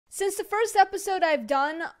Since the first episode I've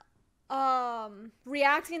done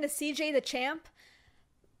reacting to CjDaChamp,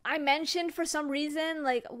 I mentioned for some reason,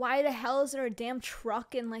 like, why the hell is there a damn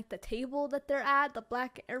truck in, like, the table that they're at, the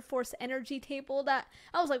Black Air Force Energy table, that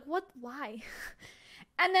I was like, what, why?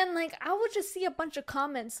 And then, like, I would just see a bunch of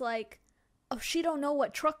comments like, oh, she don't know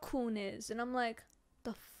what truck coon is, and I'm like,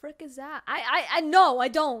 the frick is that? I know, I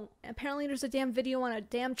don't. Apparently there's a damn video on a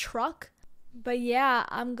damn truck, but yeah,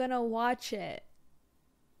 I'm gonna watch it.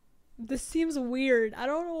 This seems weird. I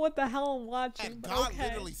don't know what the hell I'm watching. And God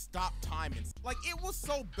literally stopped time and like, it was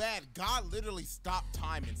so bad. God literally stopped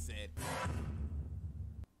time and said,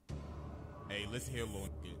 "Hey, listen here, little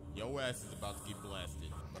kid. Your ass is about to get blasted."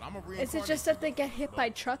 But I'm gonna Is it just that they get hit by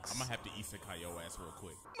trucks? I'm gonna have to isekai your ass real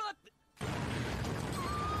quick.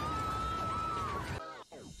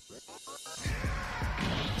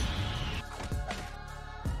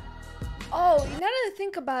 Oh, now that I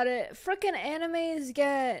think about it, frickin' animes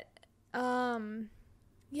get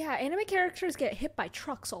yeah, anime characters get hit by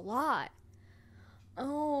trucks a lot.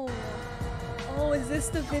 Oh, is this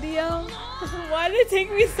the video? Why did it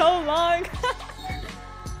take me so long?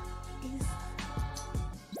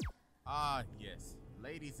 Yes,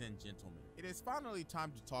 ladies and gentlemen, it is finally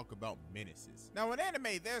time to talk about menaces. Now in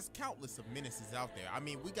anime, there's countless of menaces out there. I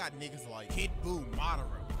mean, we got niggas like Kid Buu,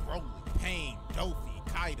 Madara, Broly, Pain, Dofi,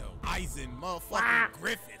 Kaido, Aizen, motherfucking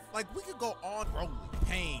Griffith. Like, we could go on. Broly,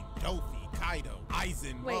 Pain, Dofi, Kaido,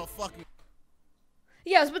 Aizen, motherfucking...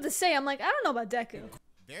 Yeah, I was about to say, I'm like, I don't know about Deku.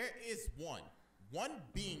 There is one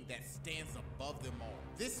being that stands above them all.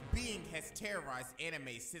 This being has terrorized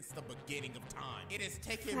anime since the beginning of time. It has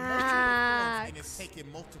taken multiple forms and it's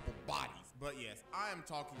taken multiple bodies. But yes, I am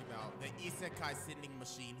talking about the isekai sending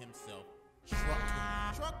machine himself,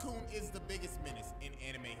 Truck-kun. Truck-kun is the biggest menace in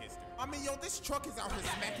anime history. I mean, yo, this truck is out here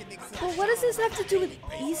smacking niggas. But what does this have to do with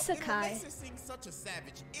isekai? What makes it seem such a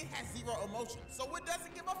savage? It has zero emotion, so it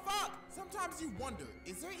doesn't give a fuck. Sometimes you wonder,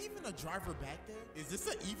 is there even a driver back there? Is this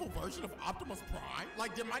an evil version of Optimus Prime?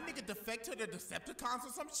 Like, did my nigga defect to the Decepticons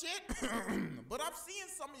or some shit? But I've seen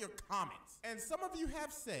some of your comments, and some of you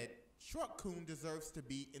have said, Truck-kun deserves to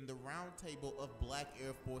be in the round table of Black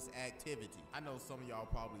Air Force activity. I know some of y'all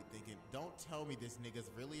probably thinking, don't tell me this nigga's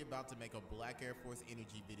really about to make a Black Air Force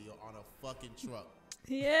energy video on a fucking truck.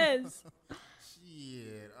 He is.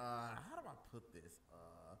 Shit, how do I put this?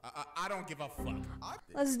 I don't give a fuck.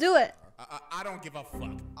 Let's do it. I don't give a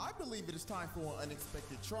fuck. I believe it is time for an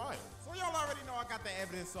unexpected trial. So y'all already know I got the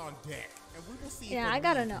evidence on deck. And we will see. Yeah, I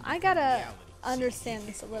gotta know. I gotta understand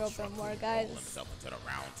this a little bit more, guys.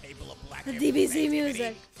 The DBZ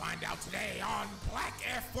music. Find out today on Black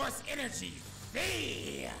Air Force Energy.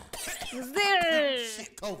 Is there?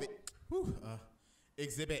 Shit, COVID. Whew.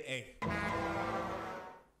 Exhibit A.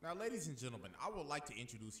 Now, ladies and gentlemen, I would like to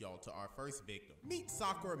introduce y'all to our first victim. Meet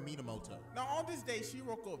Sakura Minamoto. Now, on this day,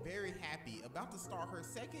 Shiroko very happy about to start her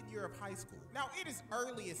second year of high school. Now, it is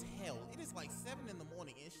early as hell. It is like 7 in the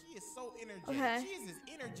morning, and she is so energetic. Okay. She is as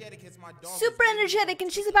energetic as my dog. Super energetic,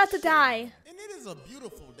 and she's about to die. And it is a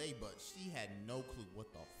beautiful day, but she had no clue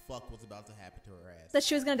what the fuck was about to happen to her ass. That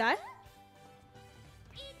she was gonna die?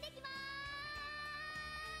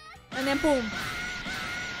 And then boom.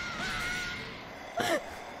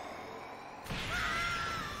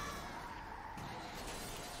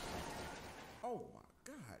 Oh my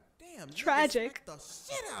god, damn. Tragic. The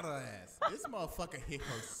shit out of her ass. This motherfucker hit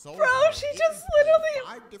her so Bro, hard. she just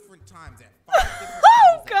literally 5 different times at 5 different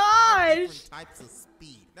Oh times at 5 gosh. different types of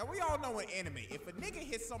speed. Now we all know in anime, if a nigga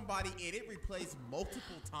hits somebody and it replays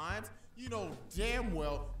multiple times, you know damn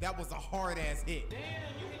well that was a hard ass hit. Damn,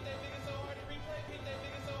 you hit that nigga so hard to replay, hit that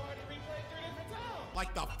nigga so hard to replay 3 different times.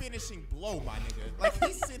 Like the finishing blow, my nigga. Like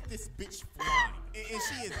he sent this bitch flying. And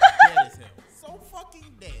she is dead as hell. So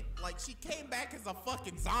fucking dead. Like she came back as a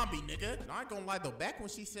fucking zombie, nigga. And I ain't gonna lie though, back when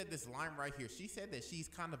she said this line right here, she said that she's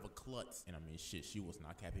kind of a klutz. And I mean shit, she was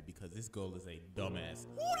not happy because this girl is a dumbass.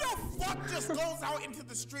 Who the fuck just goes out into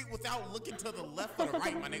the street without looking to the left or the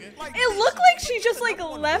right, my nigga? Like, It looked like she just like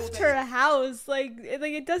left her house. Like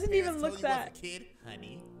it doesn't even look that. Kid,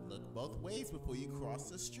 honey, look both ways before you cross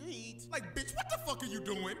the street. Like, bitch, what the fuck are you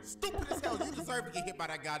doing? Stupid as hell. You deserve to get hit by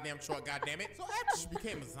that goddamn truck, goddammit. So after she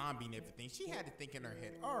became a zombie and everything, she had to think in her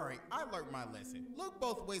head, all right, I learned my lesson. Look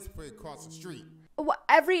both ways before you cross the street.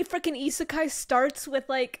 Every freaking isekai starts with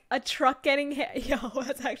like a truck getting hit. Yo,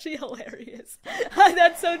 that's actually hilarious.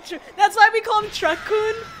 That's so true. That's why we call him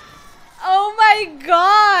Truck-kun. Oh my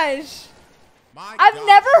gosh. I've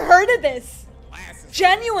never heard of this. Glasses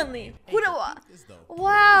Genuinely. Hey, Who do but peep this, though.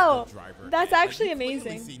 Wow. The driver. That's Like, actually you clearly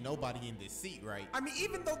amazing. see nobody in this seat, right? I mean,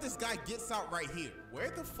 even though this guy gets out right here, where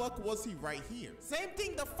the fuck was he right here? Same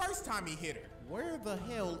thing the first time he hit her. Where the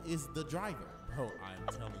hell is the driver? Bro, I'm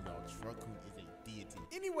telling y'all, Truckun is a deity.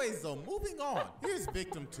 Anyways, though, moving on. Here's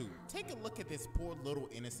victim 2. Take a look at this poor little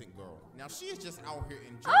innocent girl. Now, she is just out here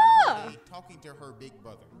enjoying her day, talking to her big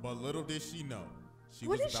brother. But little did she know, she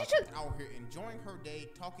What was did she about to just- be out here enjoying her day,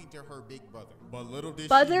 talking to her big brother. But little did she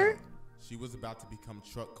Brother? know, she was about to become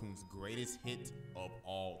Truckun's greatest hit of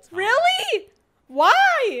all time. Really?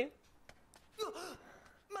 Why? I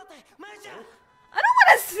don't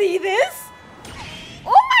want to see this.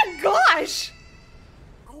 Oh my gosh.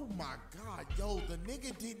 Oh my god, yo, the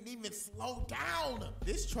nigga didn't even slow down.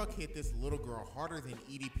 This truck hit this little girl harder than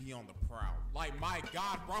EDP on the Prowl. Like, my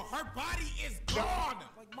god, bro, her body is gone.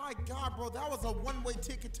 Like, my god, bro, that was a one-way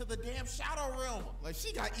ticket to the damn Shadow Realm. Like,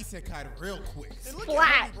 she got isekai'd real quick. And look Splat.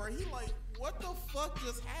 at him, bro, he like, what the fuck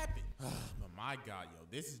just happened? But my god, yo,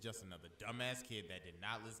 this is just another dumbass kid that did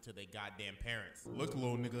not listen to their goddamn parents. Look,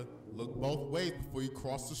 little nigga, look both ways before you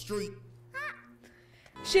cross the street.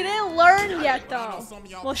 She didn't learn yet though.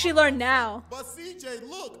 Well, she learned now. But CJ,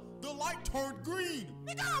 look, the light turned green.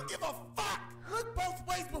 Nigga, I don't give a fuck. Look both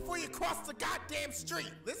ways before you cross the goddamn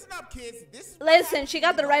street. Listen up, kids. This is Listen, she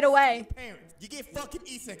got the right of way. Parents, you get fucking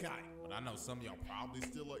isekai. But I know some of y'all probably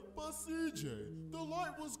still like, but CJ, the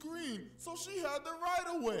light was green, so she had the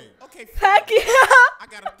right of way. Okay, Heck yeah. I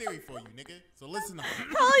got a theory for you, nigga. So listen up.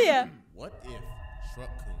 Hell yeah. What if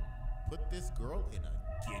Truckun put this girl in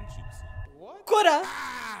a genjutsu? What? Coulda.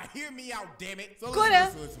 Ah, hear me out, damn it. So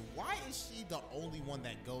Coulda. listen. Why is she the only one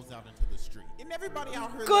that goes out into the street? And everybody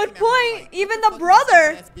out here Good looking at her point. like, Even what the fuck is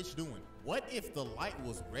brother. this ass bitch doing? What if the light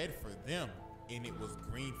was red for them and it was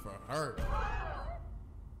green for her?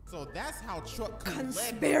 So that's how Truckun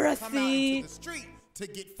led her to come out Conspiracy. into the street to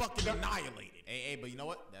get fucking annihilated. Hey, but you know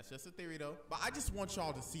what? That's just a theory, though. But I just want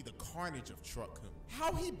y'all to see the carnage of Truckun.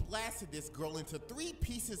 How he blasted this girl into 3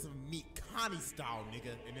 pieces of meat, Connie style,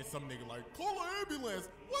 nigga. And then some nigga like, call an ambulance.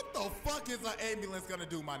 What the fuck is an ambulance gonna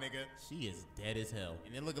do, my nigga? She is dead as hell.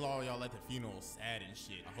 And then look at all y'all at the funeral, sad and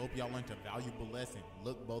shit. I hope y'all learned a valuable lesson.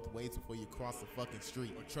 Look both ways before you cross the fucking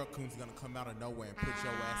street, or Truckun's gonna come out of nowhere and put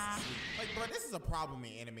your ass to sleep. Like, bro, this is a problem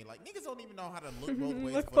in anime. Like, niggas don't even know how to look both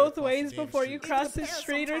ways. Look before they both cross ways the damn before street. you Even cross the parents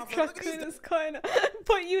street, or sometimes are like, look at Truckun these is kind of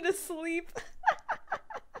put you to sleep.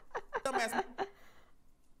 dumbass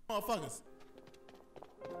motherfuckers.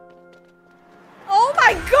 Oh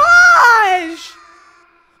my gosh!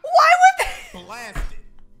 Why would they? Blasted.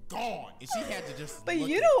 Gone. And she had to just But look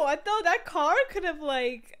you at know what though? That car could have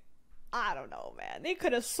like, I don't know, man. They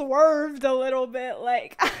could have swerved a little bit,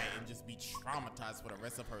 like. and just be traumatized for the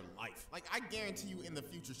rest of her life. Like, I guarantee you in the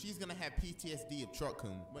future, she's gonna have PTSD of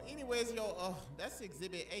Truckun. But anyways, yo, that's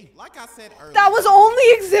Exhibit A. Like I said earlier. That was only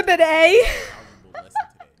Exhibit A. valuable lesson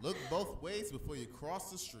today. Look both ways before you cross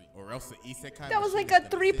the street, or else the isekai That was machine like is a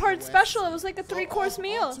gonna 3-part send your ass special. to It was like a sleep. 3-course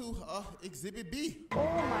meal. On to Exhibit B. Oh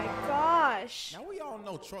my gosh. Now we all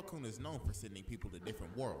know Truckun is known for sending people to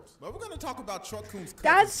different worlds, but we're gonna talk about Truckun's cousins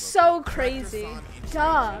That's real so quick. crazy. Tractor-san and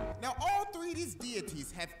Duh. Train-chan. Now all 3 of these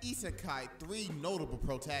deities have isekai 3 notable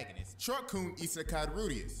protagonists. Truckun isekai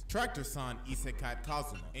Rudius, Tractor-san isekai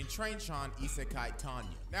Kazuma, and Train-chan isekai Tanya.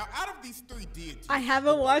 Now out of these 3 deities, I haven't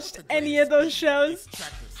the one with watched the any greatest of those speed shows. is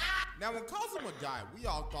Tractor-san. Now when Kazuma died, we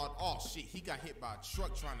all thought, oh shit, he got hit by a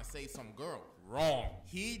truck trying to save some girl. Wrong.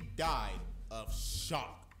 He died of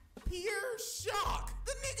shock. Pure shock.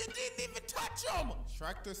 The nigga didn't even touch him.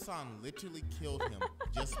 Tractor-san literally killed him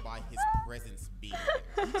just by his presence being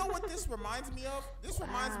there. You know what this reminds me of? This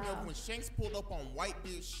reminds me of when Shanks pulled up on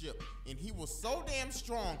Whitebeard's ship and he was so damn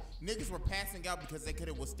strong, niggas were passing out because they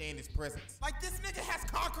couldn't withstand his presence. Like, this nigga has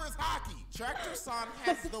Conqueror's Hockey. Tractor-san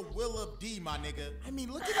has the will of D, my nigga. I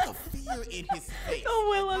mean, look at the fear in his face. The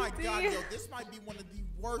will of My D. God, yo, this might be one of the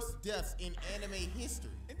worst deaths in anime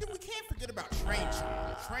history. And then we can't forget about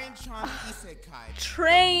Train-chan. Train-chan isekai.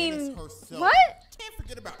 Train- The menace herself. what? Can't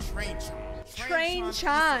forget about Train-chan.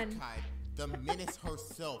 Train-chan. isekai, the menace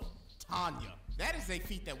herself, Tanya. That is a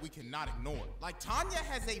feat that we cannot ignore. Like, Tanya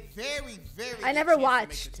has a very, very I good never chance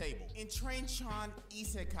watched. to make the table. And Train-chan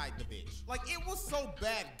isekai the bitch. Like, it was so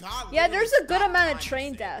bad, God Yeah, literally there's a good stopped amount time of and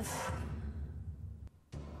train said, deaths.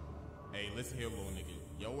 hey, listen here, little nigga.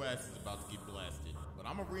 Your ass is about to get blasted. But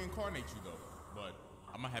I'm gonna reincarnate you, though. But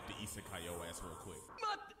I'm gonna have to isekai your ass real quick.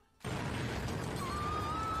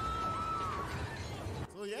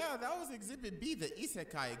 So yeah, that was Exhibit B, the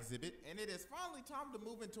isekai exhibit. And it is finally time to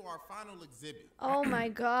move into our final exhibit. Oh my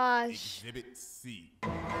gosh. Exhibit C.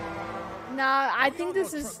 Nah, I We think all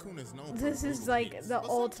this know is Truck-kun is known for this is brutal like hits, the but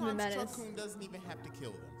ultimate sometimes menace. Truck-kun doesn't even have to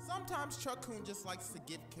kill them. Sometimes Truck-kun just likes to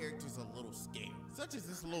give characters a little scare, such as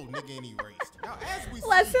this little nigga in Erased. Now, as we see,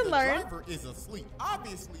 Lesson the learned. driver is asleep.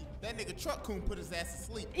 Obviously, that nigga Truck-kun put his ass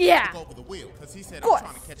asleep. Yeah. To go over the wheel, because he said, Of I'm course.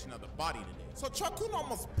 trying to catch another body today. So Truck-kun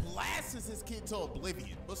almost blasts his kid to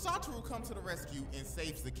oblivion, but Satoru comes to the rescue and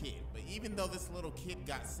saves the kid. But even though this little kid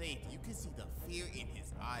got saved, you can see the fear in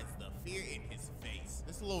his eyes, the fear in his face.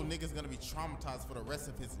 This little nigga's gonna be traumatized for the rest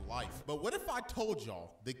of his life. But what if I told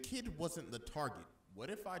y'all the kid wasn't the target? What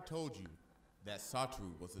if I told you that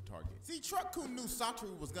Satoru was the target? See, Truck-kun knew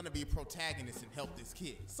Satoru was gonna be a protagonist and help this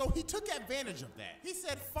kid. So he took advantage of that. He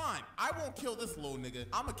said, fine, I won't kill this little nigga,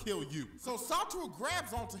 I'ma kill you. So Satoru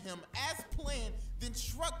grabs onto him as planned, then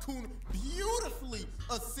Truck-kun beautifully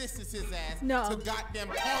assists his ass to goddamn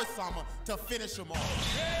Kar-sama to finish him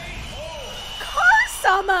off.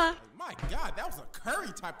 Kar-sama! My God, that was a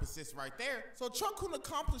Curry type assist right there. So Truck-kun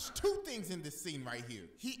accomplished two things in this scene right here.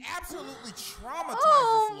 He absolutely traumatized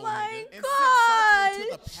this little nigga and sent Satoru to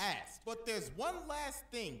the past. But there's one last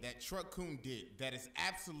thing that Truck-kun did that is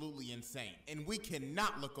absolutely insane, and we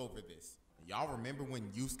cannot look over this. Y'all remember when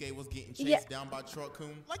Yusuke was getting chased down by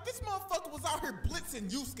Truck-kun? Like, this motherfucker was out here blitzing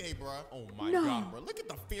Yusuke, bruh. Oh my God, bro. Look at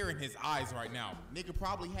the fear in his eyes right now. Nigga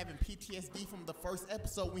probably having PTSD from the first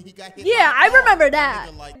episode when he got hit. Yeah, I remember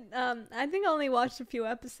that. Like, I think I only watched a few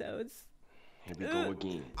episodes. Here we go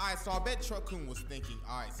again. Alright, so I bet Truck-kun was thinking,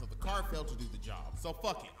 alright, so the car failed to do the job. So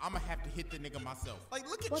fuck it, I'ma have to hit the nigga myself. Like,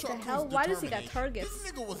 look at What the Truck-kun's hell? Why does he got determination. targets?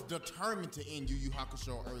 This nigga was determined to end Yu Yu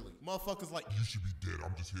Hakusho early. Motherfuckers like, You should be dead.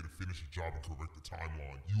 I'm just here to finish the job and correct the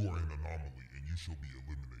timeline. You are an anomaly, and you shall be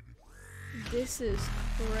eliminated. This is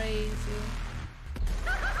crazy.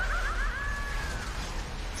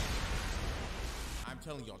 I'm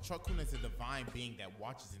telling y'all, Truck-kun is a divine being that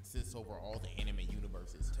watches and sits over all the anime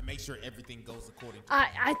universes to make sure everything goes according to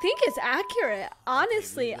I think it's accurate.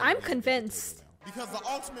 Honestly, I'm convinced. Because the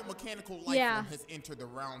ultimate mechanical life form has entered the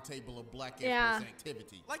round table of Black Air Force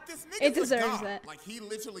activity. Like, this nigga's It deserves a god. it. Like, he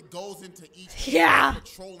literally goes into each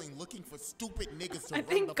patrolling, looking for stupid niggas to I run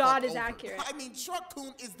think the God fuck is over. accurate. I mean,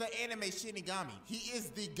 Truck-kun is the anime Shinigami. He is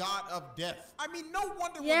the god of death. I mean, no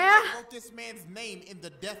wonder when I wrote this man's name in the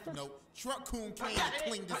death note, Truck-kun came and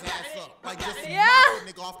cleaned his ass up. Like, just knocked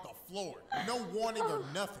the nigga off the floor. No warning or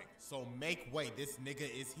nothing. So make way, this nigga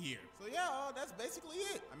is here. So yeah, that's basically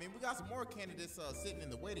it. I mean, we got some more candidates sitting in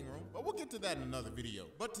the waiting room, but we'll get to that in another video.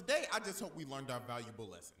 But today, I just hope we learned our valuable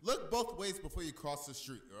lesson. Look both ways before you cross the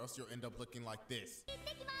street, or else you'll end up looking like this.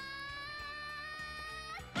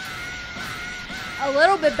 A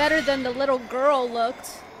little bit better than the little girl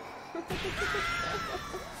looked.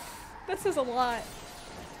 This is a lot.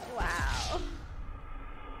 Wow.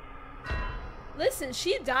 Listen,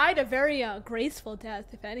 she died a very graceful death,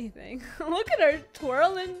 if anything. Look at her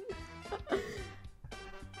twirling.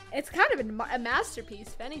 It's kind of a masterpiece,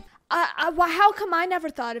 if anything. How come I never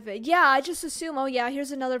thought of it? Yeah, I just assume, oh yeah,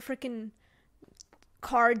 here's another freaking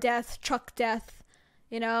car death, truck death,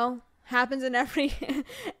 you know? Happens in every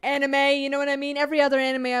anime, you know what I mean? Every other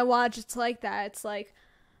anime I watch, it's like that. It's like,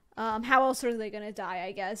 how else are they gonna die,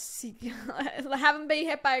 I guess? Have them be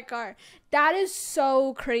hit by a car. That is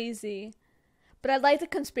so crazy. But I like the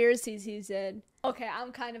conspiracies he did. Okay,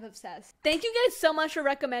 I'm kind of obsessed. Thank you guys so much for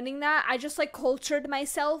recommending that. I just like cultured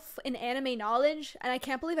myself in anime knowledge, and I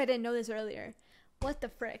can't believe I didn't know this earlier. What the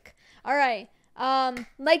frick? Alright,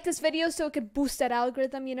 like this video so it could boost that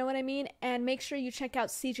algorithm, you know what I mean? And make sure you check out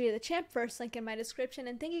CjDaChamp first, link in my description.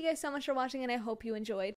 And thank you guys so much for watching, and I hope you enjoyed.